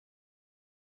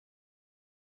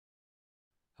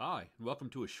Hi, and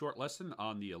welcome to a short lesson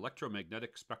on the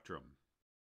electromagnetic spectrum.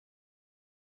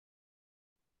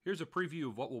 Here's a preview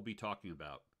of what we'll be talking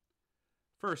about.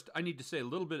 First, I need to say a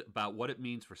little bit about what it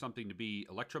means for something to be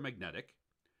electromagnetic,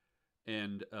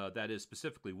 and that is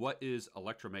specifically, what is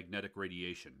electromagnetic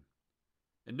radiation?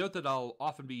 And note that I'll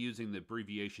often be using the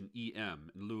abbreviation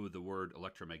EM in lieu of the word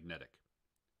electromagnetic.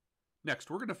 Next,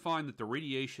 we're going to find that the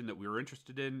radiation that we're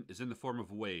interested in is in the form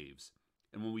of waves.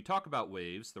 And when we talk about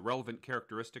waves, the relevant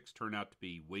characteristics turn out to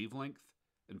be wavelength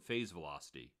and phase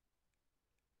velocity.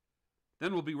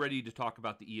 Then we'll be ready to talk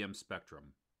about the EM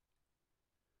spectrum.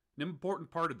 An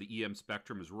important part of the EM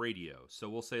spectrum is radio, so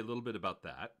we'll say a little bit about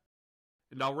that.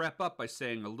 And I'll wrap up by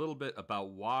saying a little bit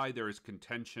about why there is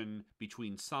contention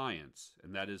between science,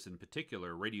 and that is in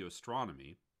particular radio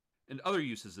astronomy, and other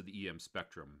uses of the EM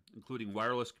spectrum, including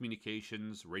wireless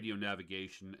communications, radio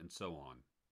navigation, and so on.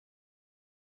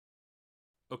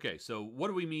 Okay, so what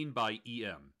do we mean by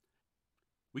EM?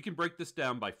 We can break this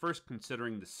down by first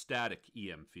considering the static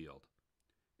EM field.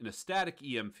 In a static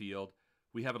EM field,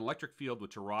 we have an electric field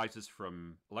which arises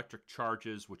from electric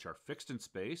charges which are fixed in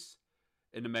space,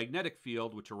 and a magnetic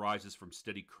field which arises from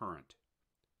steady current.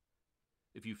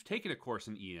 If you've taken a course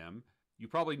in EM, you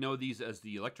probably know these as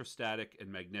the electrostatic and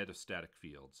magnetostatic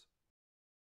fields.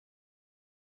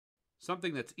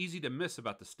 Something that's easy to miss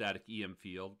about the static EM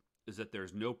field is that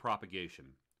there's no propagation.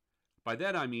 By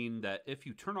that I mean that if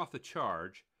you turn off the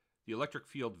charge, the electric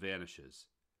field vanishes.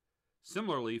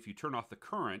 Similarly, if you turn off the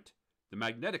current, the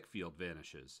magnetic field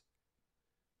vanishes.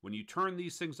 When you turn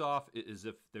these things off, it is as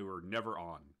if they were never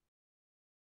on.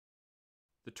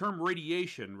 The term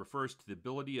radiation refers to the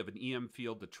ability of an EM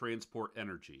field to transport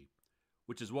energy,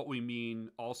 which is what we mean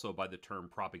also by the term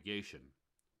propagation.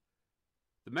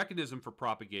 The mechanism for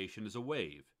propagation is a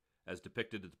wave, as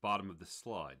depicted at the bottom of this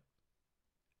slide.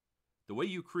 The way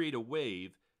you create a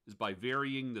wave is by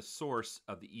varying the source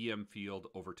of the EM field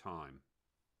over time.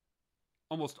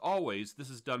 Almost always, this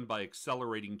is done by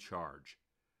accelerating charge.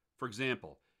 For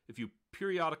example, if you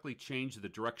periodically change the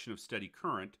direction of steady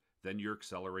current, then you're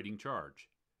accelerating charge.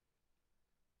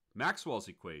 Maxwell's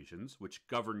equations, which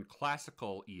govern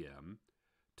classical EM,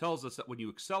 tells us that when you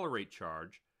accelerate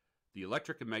charge, the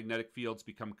electric and magnetic fields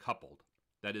become coupled.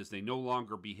 That is, they no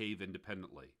longer behave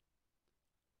independently.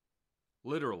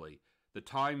 Literally, the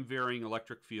time-varying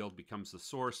electric field becomes the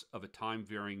source of a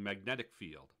time-varying magnetic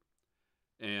field,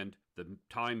 and the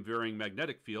time-varying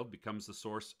magnetic field becomes the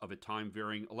source of a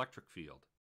time-varying electric field.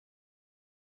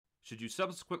 Should you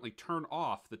subsequently turn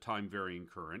off the time-varying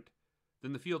current,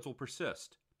 then the fields will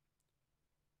persist.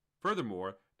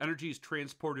 Furthermore, energy is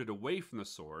transported away from the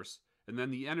source, and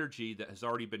then the energy that has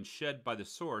already been shed by the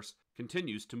source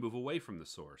continues to move away from the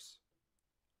source.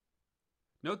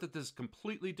 Note that this is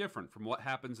completely different from what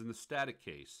happens in the static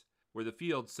case, where the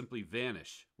fields simply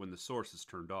vanish when the source is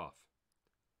turned off.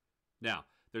 Now,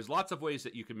 there's lots of ways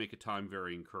that you can make a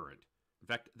time-varying current. In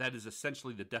fact, that is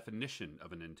essentially the definition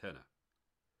of an antenna.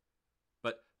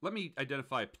 But let me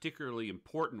identify a particularly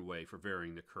important way for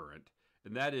varying the current,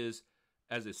 and that is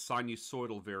as a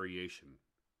sinusoidal variation.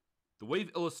 The wave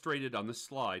illustrated on this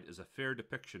slide is a fair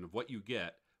depiction of what you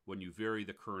get when you vary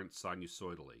the current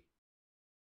sinusoidally.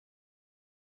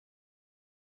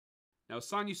 Now, a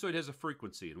sinusoid has a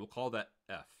frequency, and we'll call that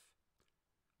f.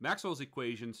 Maxwell's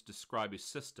equations describe a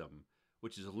system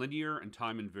which is linear and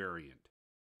time invariant.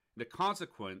 And the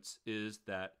consequence is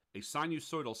that a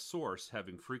sinusoidal source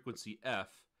having frequency f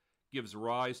gives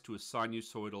rise to a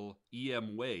sinusoidal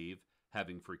EM wave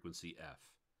having frequency f.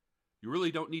 You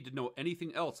really don't need to know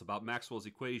anything else about Maxwell's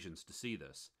equations to see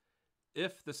this.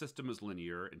 If the system is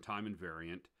linear and time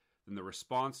invariant, then the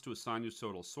response to a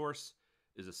sinusoidal source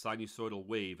is a sinusoidal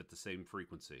wave at the same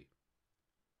frequency.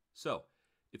 So,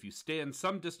 if you stand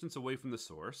some distance away from the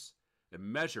source and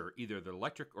measure either the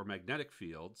electric or magnetic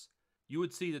fields, you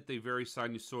would see that they vary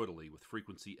sinusoidally with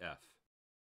frequency f.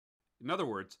 In other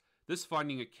words, this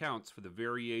finding accounts for the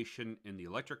variation in the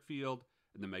electric field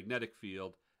and the magnetic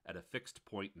field at a fixed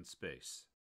point in space.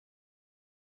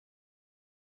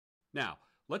 Now,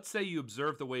 let's say you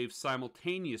observe the waves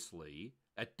simultaneously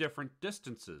at different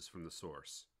distances from the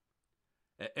source.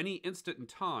 At any instant in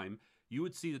time, you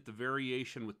would see that the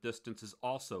variation with distance is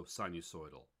also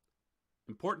sinusoidal.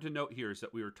 Important to note here is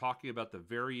that we were talking about the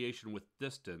variation with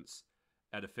distance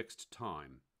at a fixed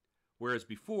time, whereas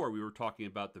before we were talking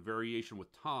about the variation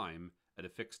with time at a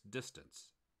fixed distance.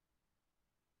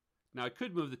 Now, I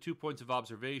could move the 2 points of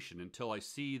observation until I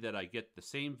see that I get the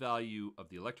same value of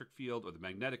the electric field or the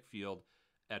magnetic field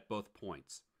at both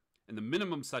points. And the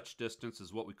minimum such distance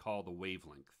is what we call the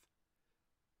wavelength.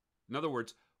 In other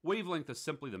words, wavelength is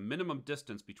simply the minimum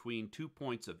distance between 2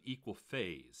 points of equal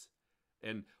phase.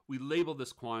 and we label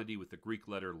this quantity with the Greek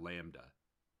letter lambda.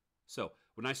 So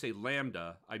when I say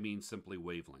lambda, I mean simply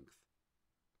wavelength.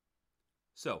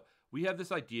 So we have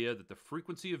this idea that the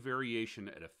frequency of variation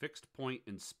at a fixed point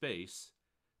in space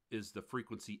is the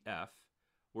frequency f,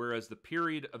 whereas the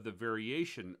period of the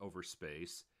variation over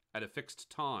space at a fixed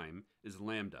time is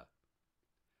lambda.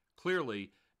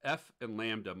 Clearly, f and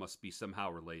lambda must be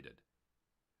somehow related.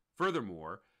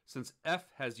 Furthermore, since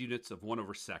f has units of 1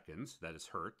 over seconds, that is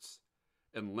hertz,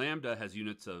 and lambda has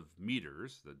units of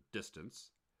meters, the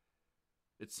distance,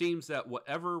 it seems that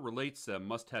whatever relates them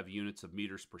must have units of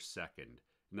meters per second,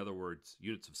 in other words,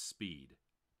 units of speed.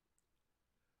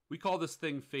 We call this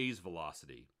thing phase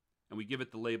velocity, and we give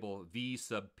it the label v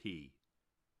sub p.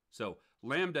 So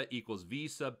lambda equals v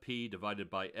sub p divided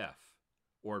by f,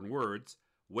 or in words,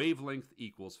 wavelength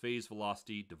equals phase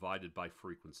velocity divided by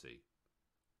frequency.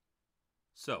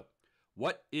 So,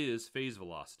 what is phase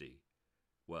velocity?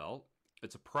 Well,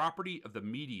 it's a property of the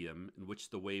medium in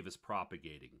which the wave is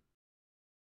propagating.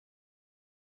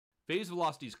 Phase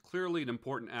velocity is clearly an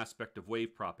important aspect of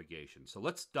wave propagation, so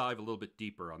let's dive a little bit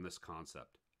deeper on this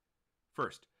concept.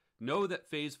 First, know that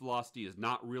phase velocity is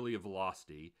not really a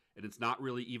velocity, and it's not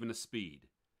really even a speed.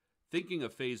 Thinking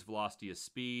of phase velocity as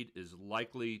speed is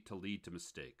likely to lead to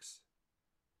mistakes.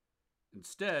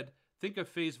 Instead, think of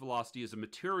phase velocity as a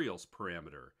materials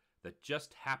parameter that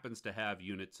just happens to have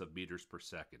units of meters per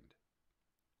second.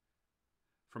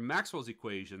 From Maxwell's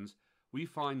equations, we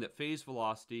find that phase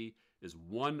velocity is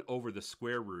 1 over the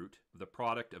square root of the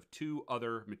product of two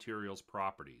other materials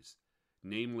properties,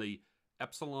 namely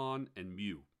epsilon and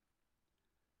mu.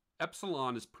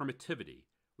 Epsilon is permittivity,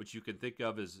 which you can think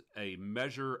of as a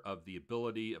measure of the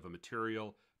ability of a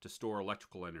material to store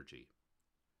electrical energy.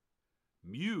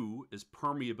 Mu is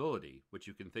permeability, which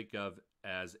you can think of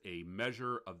as a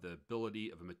measure of the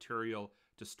ability of a material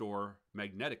to store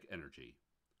magnetic energy.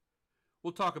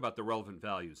 We'll talk about the relevant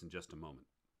values in just a moment.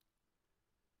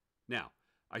 Now,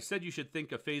 I said you should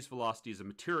think of phase velocity as a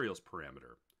materials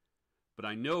parameter, but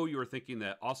I know you are thinking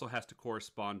that also has to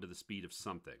correspond to the speed of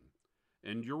something.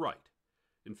 And you're right.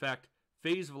 In fact,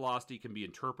 phase velocity can be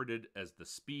interpreted as the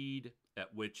speed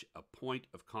at which a point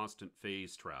of constant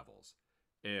phase travels.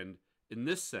 And in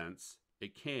this sense,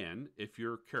 it can, if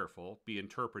you're careful, be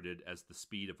interpreted as the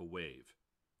speed of a wave.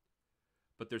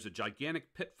 But there's a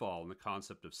gigantic pitfall in the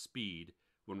concept of speed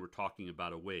when we're talking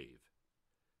about a wave.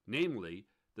 Namely,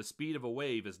 the speed of a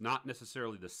wave is not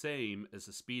necessarily the same as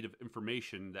the speed of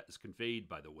information that is conveyed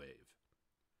by the wave.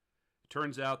 It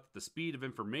turns out that the speed of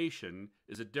information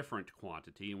is a different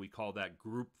quantity, and we call that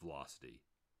group velocity.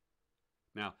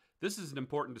 Now, this is an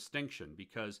important distinction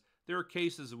because there are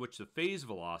cases in which the phase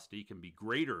velocity can be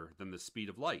greater than the speed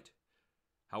of light.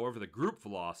 However, the group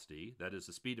velocity, that is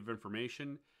the speed of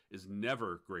information, is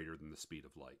never greater than the speed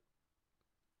of light.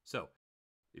 So,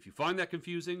 if you find that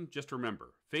confusing, just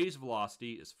remember, phase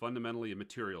velocity is fundamentally a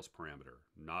materials parameter,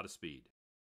 not a speed.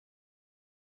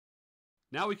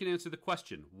 Now we can answer the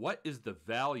question, what is the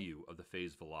value of the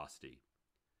phase velocity?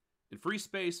 In free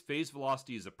space, phase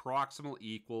velocity is approximately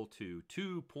equal to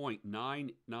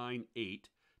 2.998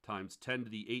 times 10 to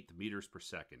the 8th meters per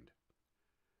second.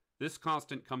 This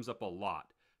constant comes up a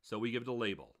lot, so we give it a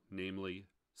label, namely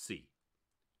c.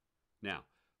 Now,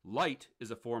 light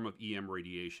is a form of EM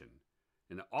radiation,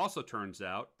 and it also turns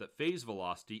out that phase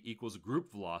velocity equals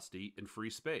group velocity in free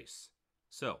space.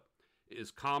 So, it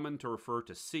is common to refer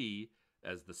to c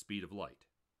as the speed of light.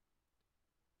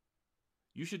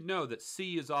 You should know that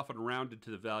c is often rounded to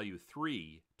the value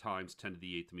 3 times 10 to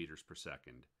the 8th meters per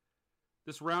second.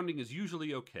 This rounding is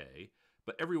usually okay,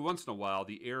 but every once in a while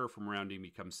the error from rounding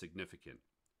becomes significant.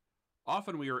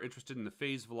 Often we are interested in the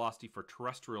phase velocity for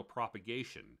terrestrial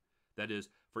propagation, that is,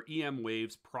 for EM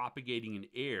waves propagating in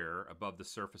air above the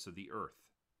surface of the Earth.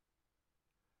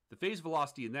 The phase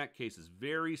velocity in that case is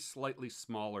very slightly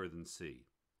smaller than c.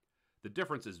 The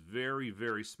difference is very,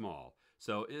 very small,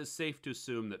 so it is safe to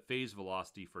assume that phase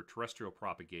velocity for terrestrial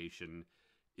propagation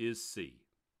is c.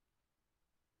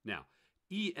 Now,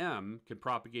 EM can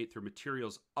propagate through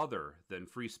materials other than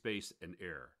free space and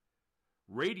air.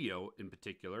 Radio, in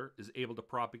particular, is able to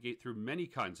propagate through many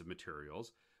kinds of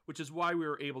materials, which is why we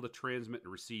are able to transmit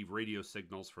and receive radio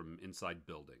signals from inside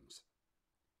buildings.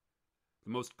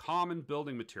 The most common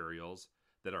building materials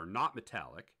that are not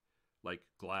metallic, like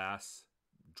glass,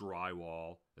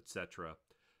 drywall, etc.,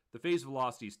 the phase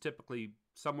velocity is typically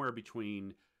somewhere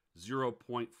between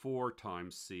 0.4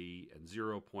 times c and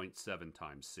 0.7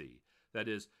 times c. That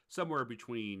is, somewhere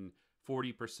between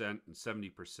 40% and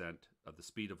 70% of the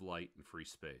speed of light in free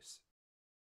space.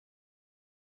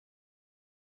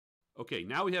 Okay,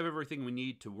 now we have everything we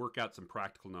need to work out some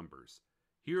practical numbers.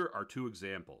 Here are two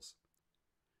examples.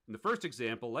 In the first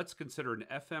example, let's consider an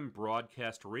FM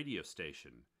broadcast radio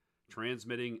station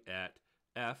transmitting at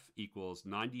F equals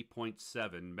 90.7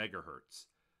 megahertz.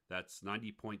 That's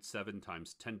 90.7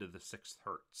 times 10 to the 6th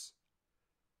hertz.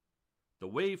 The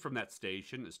wave from that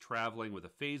station is traveling with a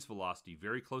phase velocity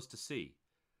very close to c.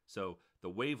 So the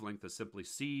wavelength is simply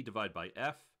c divided by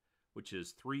f, which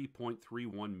is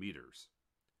 3.31 meters.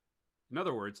 In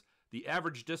other words, the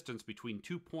average distance between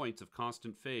 2 points of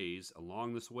constant phase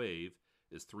along this wave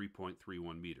is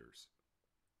 3.31 meters.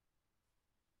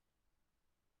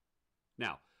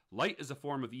 Now, light is a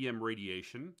form of EM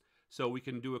radiation, so we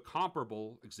can do a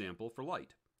comparable example for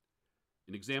light.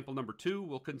 In example number 2,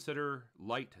 we'll consider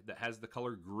light that has the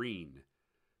color green,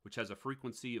 which has a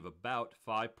frequency of about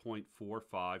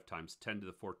 5.45 times 10 to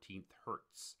the 14th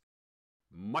hertz.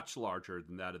 Much larger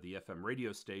than that of the FM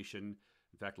radio station,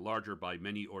 in fact larger by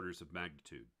many orders of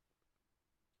magnitude.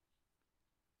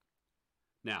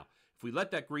 Now, if we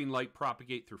let that green light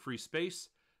propagate through free space,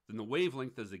 then the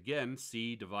wavelength is again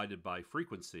c divided by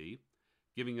frequency,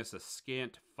 giving us a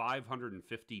scant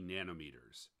 550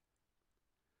 nanometers.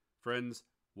 Friends,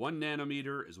 1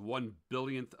 nanometer is 1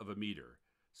 billionth of a meter,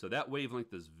 so that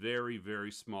wavelength is very,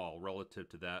 very small relative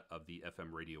to that of the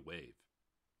FM radio wave.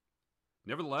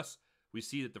 Nevertheless, we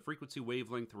see that the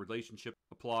frequency-wavelength relationship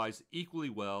applies equally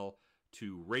well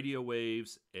to radio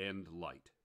waves and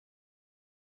light.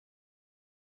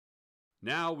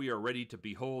 Now we are ready to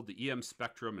behold the EM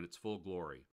spectrum in its full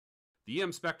glory. The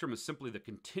EM spectrum is simply the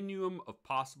continuum of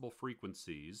possible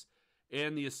frequencies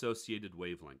and the associated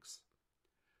wavelengths.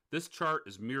 This chart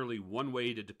is merely one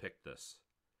way to depict this.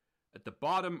 At the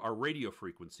bottom are radio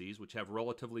frequencies, which have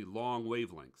relatively long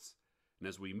wavelengths, and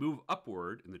as we move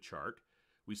upward in the chart,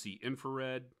 we see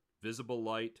infrared, visible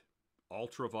light,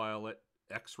 ultraviolet,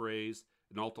 X-rays,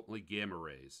 and ultimately gamma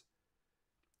rays.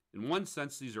 In one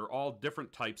sense, these are all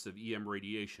different types of EM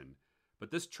radiation,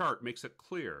 but this chart makes it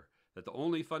clear that the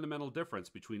only fundamental difference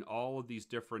between all of these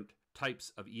different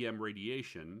types of EM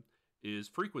radiation is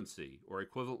frequency, or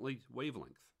equivalently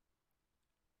wavelength.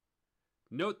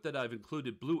 Note that I've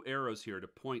included blue arrows here to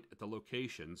point at the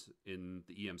locations in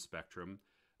the EM spectrum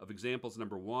of examples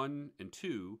number 1 and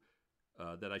 2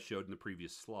 that I showed in the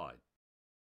previous slide.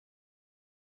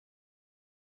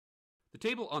 The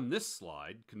table on this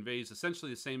slide conveys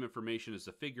essentially the same information as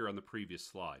the figure on the previous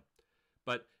slide,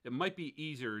 but it might be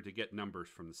easier to get numbers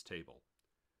from this table.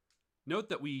 Note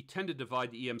that we tend to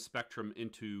divide the EM spectrum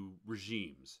into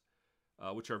regimes,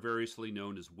 which are variously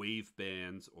known as wave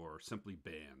bands or simply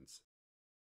bands.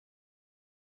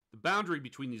 The boundary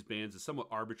between these bands is somewhat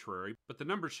arbitrary, but the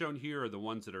numbers shown here are the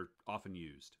ones that are often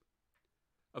used.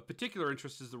 Of particular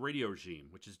interest is the radio regime,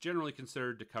 which is generally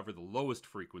considered to cover the lowest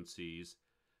frequencies,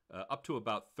 up to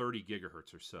about 30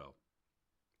 gigahertz or so.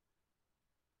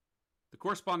 The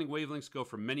corresponding wavelengths go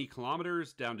from many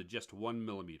kilometers down to just 1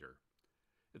 millimeter.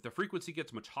 If the frequency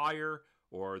gets much higher,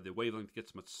 or the wavelength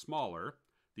gets much smaller,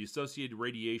 the associated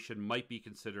radiation might be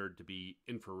considered to be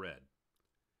infrared.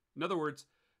 In other words,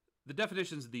 the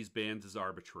definitions of these bands is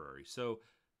arbitrary, so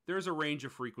there's a range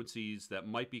of frequencies that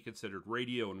might be considered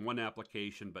radio in one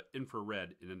application but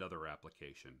infrared in another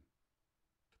application.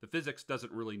 The physics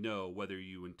doesn't really know whether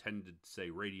you intended to say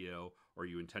radio or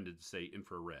you intended to say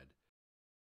infrared.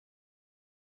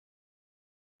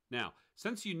 Now,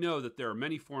 since you know that there are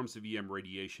many forms of EM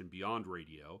radiation beyond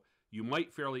radio, you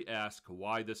might fairly ask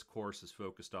why this course is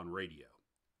focused on radio.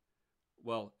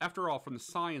 Well, after all, from the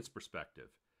science perspective,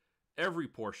 every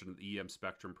portion of the EM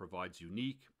spectrum provides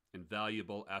unique and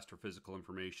valuable astrophysical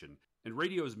information, and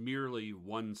radio is merely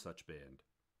one such band.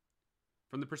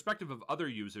 From the perspective of other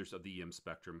users of the EM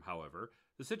spectrum, however,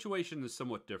 the situation is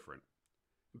somewhat different.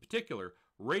 In particular,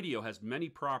 radio has many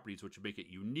properties which make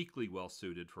it uniquely well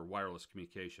suited for wireless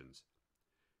communications.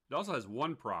 It also has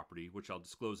one property, which I'll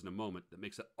disclose in a moment, that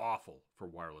makes it awful for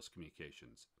wireless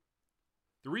communications.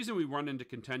 The reason we run into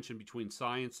contention between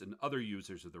science and other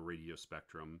users of the radio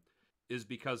spectrum is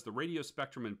because the radio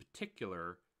spectrum in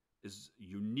particular is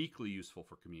uniquely useful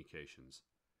for communications.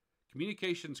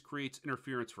 Communications creates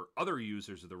interference for other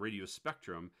users of the radio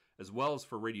spectrum as well as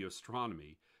for radio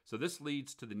astronomy, so this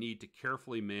leads to the need to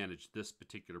carefully manage this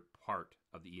particular part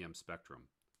of the EM spectrum.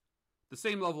 The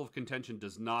same level of contention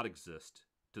does not exist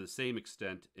to the same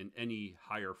extent in any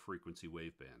higher frequency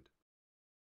waveband.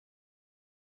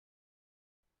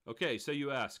 Okay, so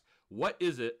you ask, what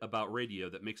is it about radio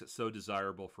that makes it so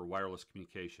desirable for wireless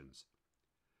communications?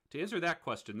 To answer that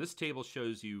question, this table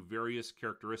shows you various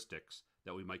characteristics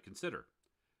that we might consider.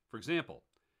 For example,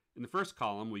 in the first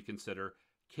column we consider,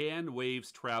 can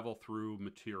waves travel through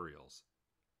materials?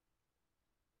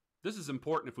 This is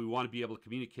important if we want to be able to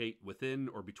communicate within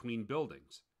or between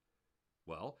buildings.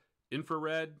 Well,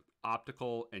 infrared,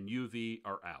 optical, and UV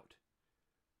are out.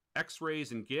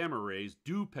 X-rays and gamma rays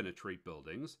do penetrate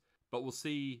buildings, but we'll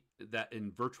see that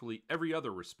in virtually every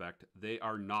other respect, they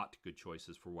are not good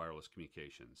choices for wireless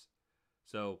communications.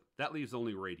 So that leaves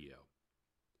only radio.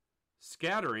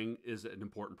 Scattering is an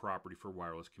important property for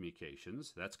wireless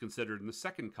communications. That's considered in the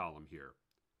second column here.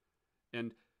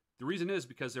 And the reason is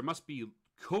because there must be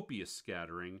copious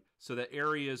scattering so that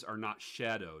areas are not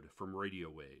shadowed from radio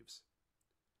waves.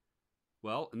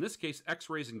 Well, in this case,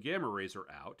 X-rays and gamma rays are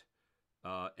out,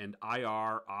 and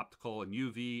IR, optical, and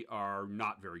UV are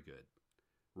not very good.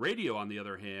 Radio, on the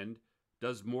other hand,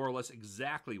 does more or less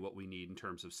exactly what we need in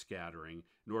terms of scattering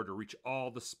in order to reach all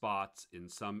the spots in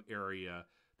some area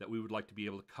that we would like to be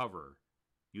able to cover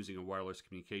using a wireless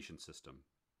communication system.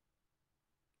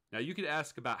 Now you could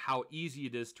ask about how easy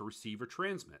it is to receive or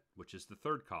transmit, which is the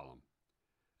third column.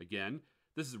 Again,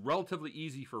 this is relatively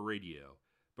easy for radio,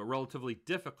 but relatively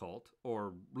difficult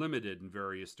or limited in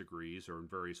various degrees or in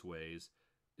various ways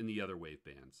in the other wave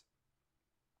bands.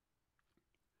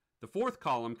 The fourth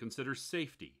column considers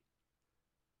safety.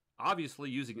 Obviously,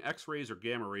 using X-rays or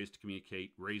gamma rays to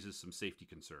communicate raises some safety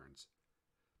concerns.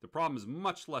 The problem is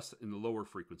much less in the lower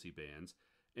frequency bands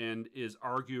and is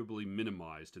arguably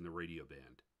minimized in the radio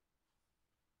band.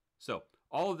 So,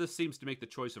 all of this seems to make the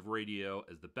choice of radio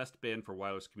as the best band for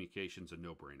wireless communications a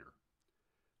no-brainer.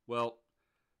 Well,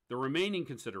 the remaining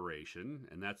consideration,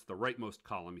 and that's the rightmost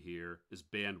column here, is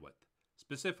bandwidth.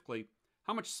 Specifically,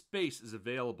 how much space is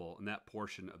available in that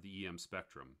portion of the EM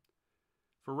spectrum.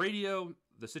 For radio,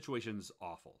 the situation is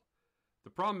awful.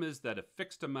 The problem is that a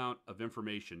fixed amount of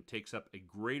information takes up a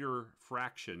greater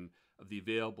fraction of the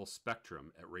available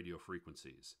spectrum at radio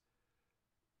frequencies.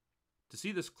 To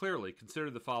see this clearly, consider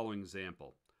the following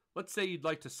example. Let's say you'd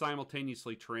like to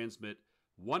simultaneously transmit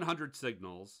 100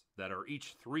 signals that are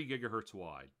each 3 gigahertz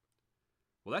wide.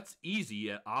 Well, that's easy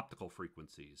at optical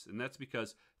frequencies, and that's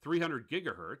because 300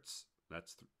 gigahertz,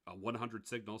 that's 100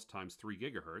 signals times 3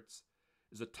 gigahertz,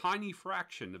 is a tiny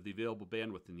fraction of the available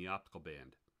bandwidth in the optical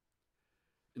band.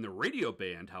 In the radio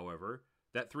band, however,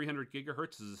 that 300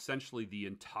 gigahertz is essentially the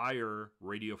entire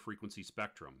radio frequency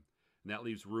spectrum, and that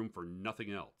leaves room for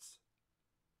nothing else.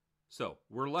 So,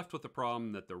 we're left with the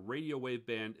problem that the radio wave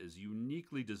band is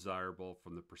uniquely desirable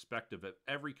from the perspective of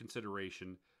every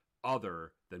consideration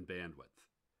other than bandwidth.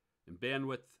 In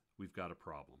bandwidth, we've got a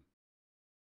problem.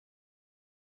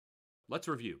 Let's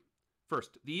review.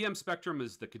 First, the EM spectrum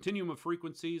is the continuum of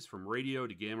frequencies from radio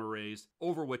to gamma rays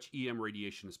over which EM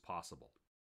radiation is possible.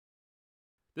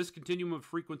 This continuum of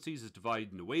frequencies is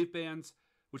divided into wavebands,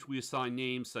 which we assign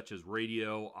names such as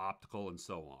radio, optical, and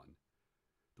so on.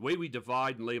 The way we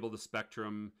divide and label the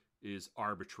spectrum is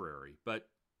arbitrary, but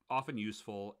often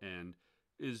useful and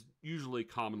is usually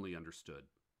commonly understood.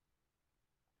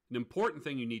 An important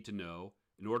thing you need to know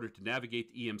in order to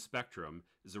navigate the EM spectrum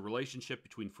is the relationship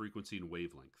between frequency and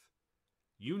wavelength.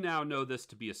 You now know this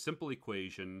to be a simple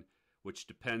equation which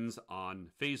depends on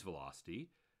phase velocity,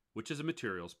 which is a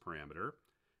materials parameter,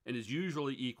 and is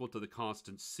usually equal to the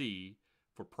constant c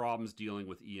for problems dealing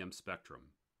with EM spectrum.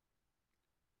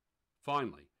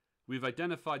 Finally, we've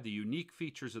identified the unique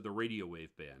features of the radio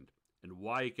wave band and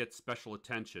why it gets special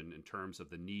attention in terms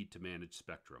of the need to manage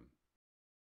spectrum.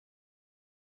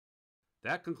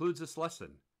 That concludes this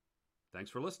lesson.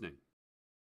 Thanks for listening.